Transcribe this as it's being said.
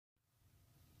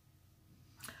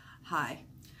Hi,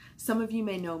 some of you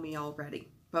may know me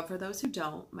already, but for those who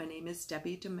don't, my name is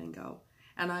Debbie Domingo,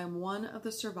 and I am one of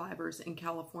the survivors in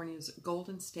California's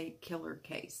Golden State Killer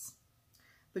case.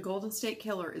 The Golden State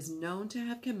Killer is known to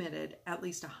have committed at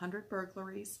least 100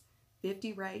 burglaries,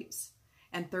 50 rapes,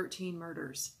 and 13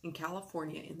 murders in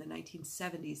California in the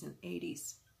 1970s and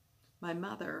 80s. My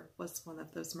mother was one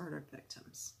of those murder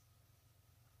victims.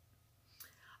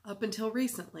 Up until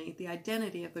recently, the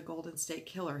identity of the Golden State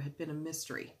Killer had been a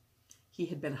mystery. He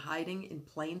had been hiding in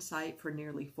plain sight for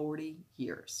nearly 40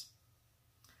 years.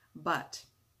 But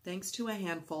thanks to a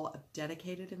handful of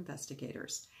dedicated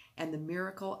investigators and the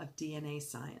miracle of DNA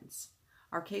science,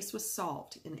 our case was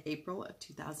solved in April of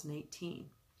 2018,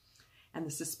 and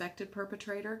the suspected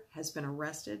perpetrator has been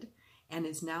arrested and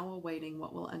is now awaiting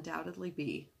what will undoubtedly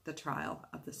be the trial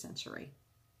of the century.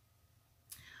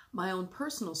 My own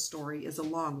personal story is a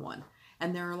long one,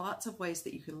 and there are lots of ways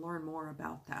that you can learn more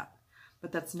about that,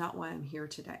 but that's not why I'm here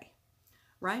today.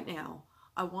 Right now,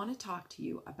 I want to talk to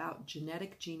you about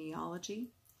genetic genealogy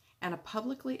and a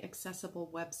publicly accessible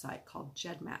website called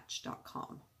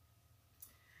gedmatch.com.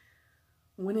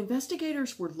 When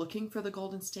investigators were looking for the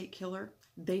Golden State Killer,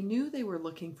 they knew they were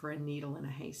looking for a needle in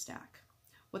a haystack.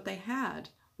 What they had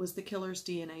was the killer's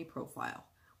DNA profile,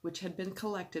 which had been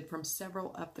collected from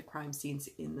several of the crime scenes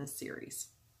in this series.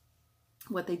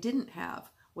 What they didn't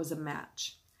have was a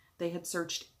match. They had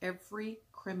searched every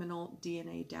criminal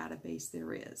DNA database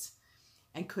there is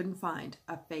and couldn't find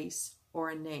a face or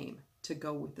a name to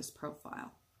go with this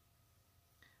profile.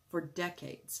 For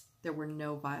decades, there were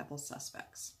no viable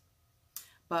suspects.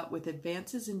 But with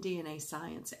advances in DNA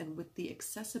science and with the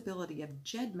accessibility of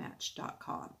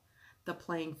gedmatch.com, the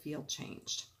playing field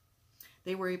changed.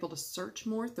 They were able to search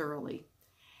more thoroughly,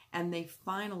 and they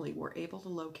finally were able to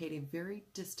locate a very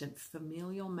distant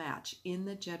familial match in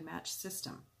the GEDmatch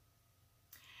system.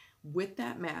 With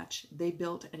that match, they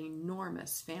built an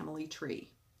enormous family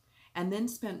tree and then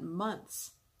spent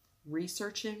months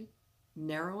researching,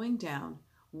 narrowing down,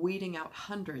 weeding out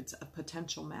hundreds of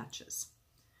potential matches.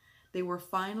 They were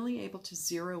finally able to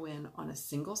zero in on a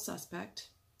single suspect,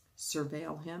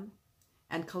 surveil him,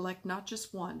 and collect not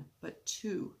just one, but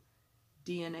 2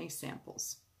 DNA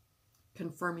samples,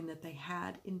 confirming that they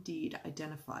had indeed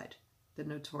identified the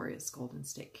notorious Golden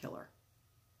State Killer.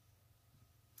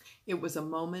 It was a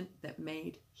moment that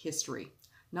made history,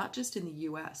 not just in the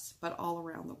US, but all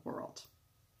around the world.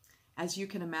 As you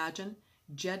can imagine,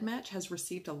 GEDmatch has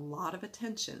received a lot of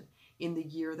attention in the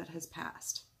year that has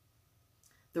passed.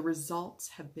 The results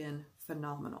have been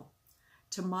phenomenal.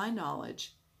 To my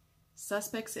knowledge,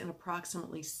 suspects in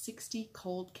approximately 60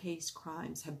 cold case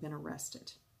crimes have been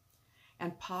arrested,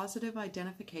 and positive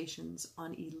identifications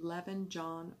on 11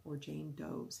 John or Jane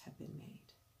Does have been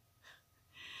made.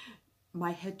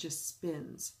 My head just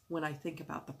spins when I think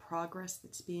about the progress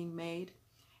that's being made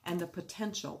and the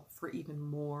potential for even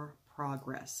more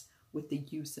progress with the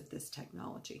use of this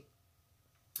technology.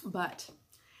 But,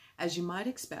 as you might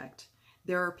expect,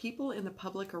 there are people in the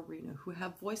public arena who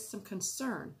have voiced some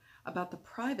concern about the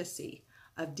privacy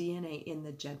of DNA in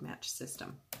the GEDmatch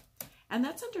system. And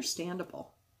that's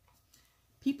understandable.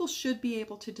 People should be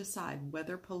able to decide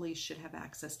whether police should have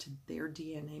access to their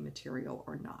DNA material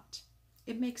or not.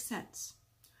 It makes sense.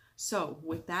 So,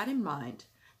 with that in mind,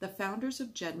 the founders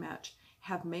of GEDmatch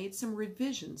have made some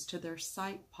revisions to their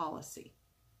site policy.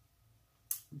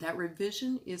 That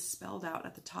revision is spelled out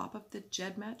at the top of the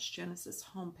GEDmatch Genesis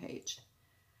homepage.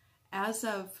 As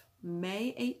of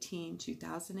May 18,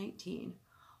 2018,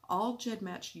 all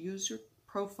GEDmatch user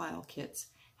profile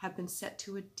kits have been set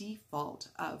to a default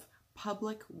of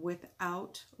public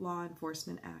without law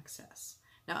enforcement access.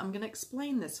 Now, I'm going to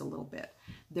explain this a little bit.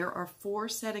 There are 4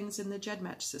 settings in the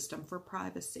GEDmatch system for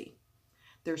privacy.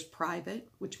 There's private,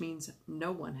 which means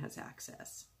no one has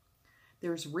access.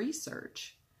 There's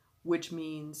research, which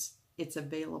means it's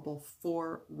available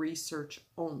for research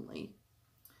only.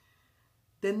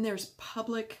 Then there's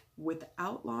public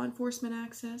without law enforcement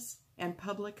access and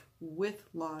public with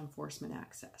law enforcement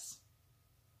access.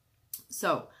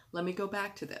 So let me go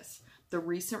back to this. The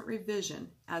recent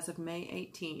revision as of May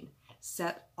 18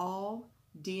 set all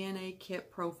DNA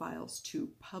kit profiles to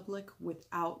public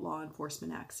without law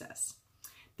enforcement access.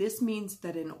 This means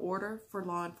that in order for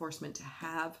law enforcement to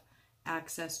have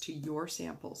access to your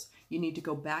samples, you need to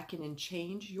go back in and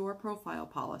change your profile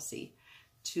policy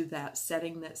to that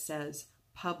setting that says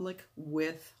public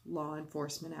with law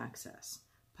enforcement access,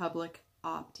 public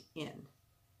opt-in.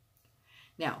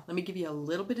 Now, let me give you a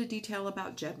little bit of detail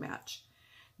about GEDmatch.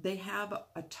 They have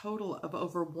a total of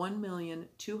over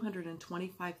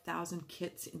 1,225,000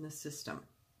 kits in the system.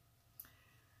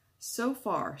 So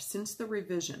far, since the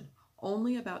revision,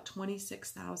 only about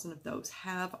 26,000 of those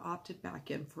have opted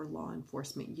back in for law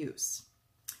enforcement use.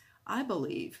 I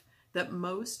believe that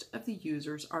most of the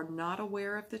users are not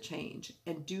aware of the change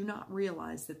and do not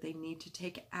realize that they need to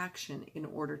take action in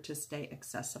order to stay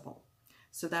accessible.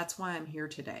 So that's why I'm here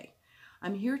today.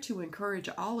 I'm here to encourage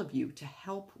all of you to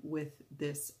help with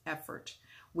this effort.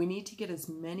 We need to get as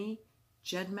many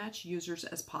GEDmatch users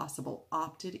as possible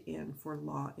opted in for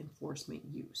law enforcement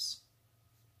use.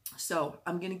 So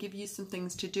I'm going to give you some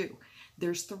things to do.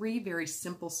 There's 3 very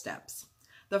simple steps.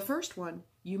 The first one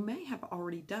you may have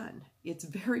already done. It's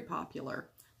very popular.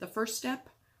 The first step,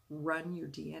 run your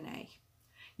DNA.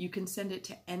 You can send it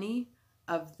to any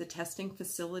of the testing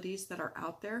facilities that are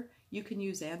out there. You can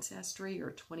use Ancestry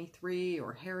or 23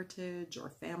 or Heritage or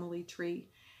Family Tree.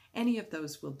 Any of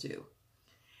those will do.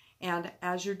 And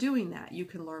as you're doing that, you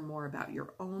can learn more about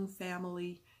your own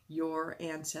family, your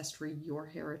ancestry, your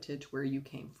heritage, where you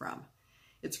came from.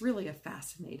 It's really a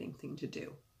fascinating thing to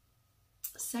do.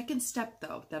 Second step,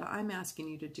 though, that I'm asking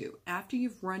you to do after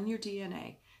you've run your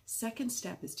DNA, second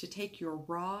step is to take your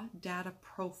raw data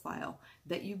profile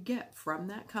that you get from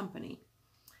that company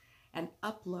and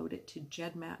upload it to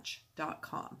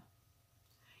gedmatch.com.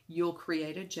 You'll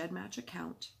create a GEDmatch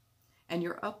account, and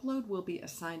your upload will be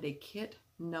assigned a kit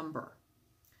number.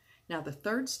 Now, the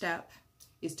third step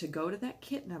is to go to that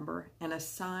kit number and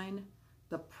assign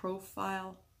the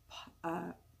profile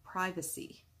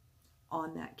privacy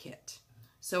on that kit.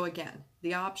 So again,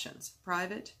 the options: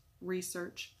 private,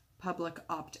 research, public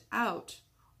opt-out,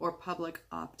 or public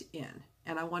opt-in.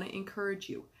 And I want to encourage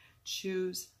you,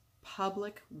 choose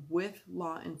public with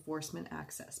law enforcement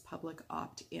access, public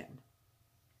opt-in.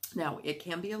 Now, it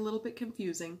can be a little bit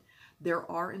confusing. There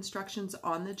are instructions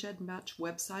on the GEDmatch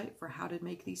website for how to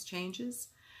make these changes.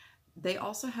 They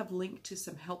also have linked to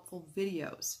some helpful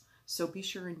videos, so be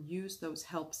sure and use those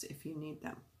helps if you need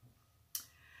them.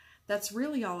 That's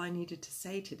really all I needed to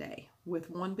say today, with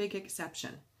one big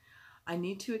exception. I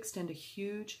need to extend a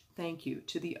huge thank you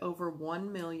to the over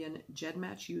 1 million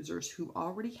GEDmatch users who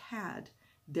already had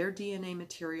their DNA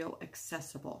material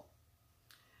accessible.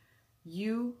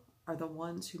 You are the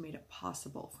ones who made it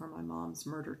possible for my mom's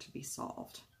murder to be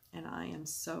solved, and I am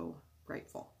so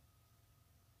grateful.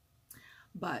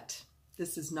 But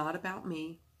this is not about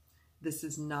me. This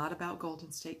is not about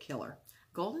Golden State Killer.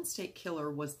 Golden State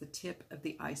Killer was the tip of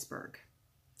the iceberg.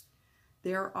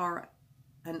 There are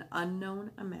an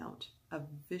unknown amount of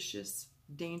vicious,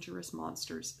 dangerous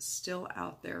monsters still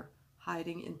out there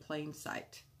hiding in plain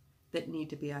sight that need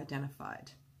to be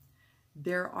identified.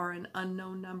 There are an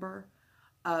unknown number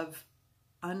of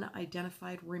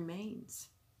unidentified remains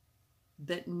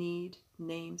that need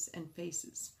names and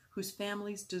faces, whose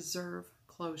families deserve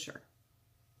closure.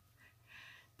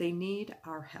 They need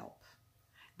our help.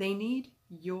 They need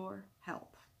your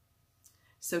help.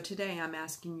 So today I'm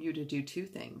asking you to do 2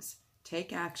 things.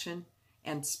 Take action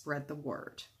and spread the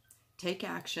word. Take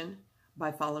action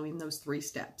by following those 3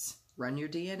 steps. Run your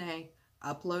DNA,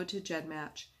 upload to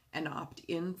GEDmatch, and opt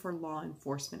in for law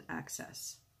enforcement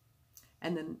access.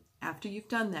 And then after you've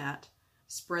done that,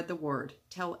 spread the word.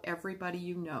 Tell everybody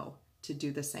you know to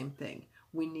do the same thing.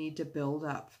 We need to build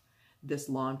up this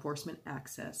law enforcement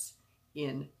access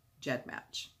in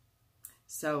GEDmatch.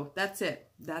 So that's it.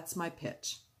 That's my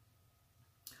pitch.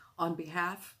 On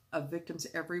behalf of victims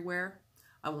everywhere,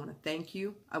 I want to thank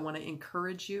you. I want to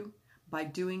encourage you. By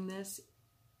doing this,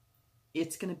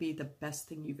 it's going to be the best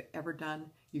thing you've ever done.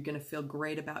 You're going to feel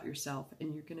great about yourself,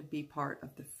 and you're going to be part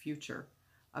of the future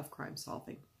of crime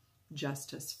solving.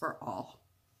 Justice for all.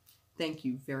 Thank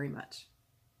you very much.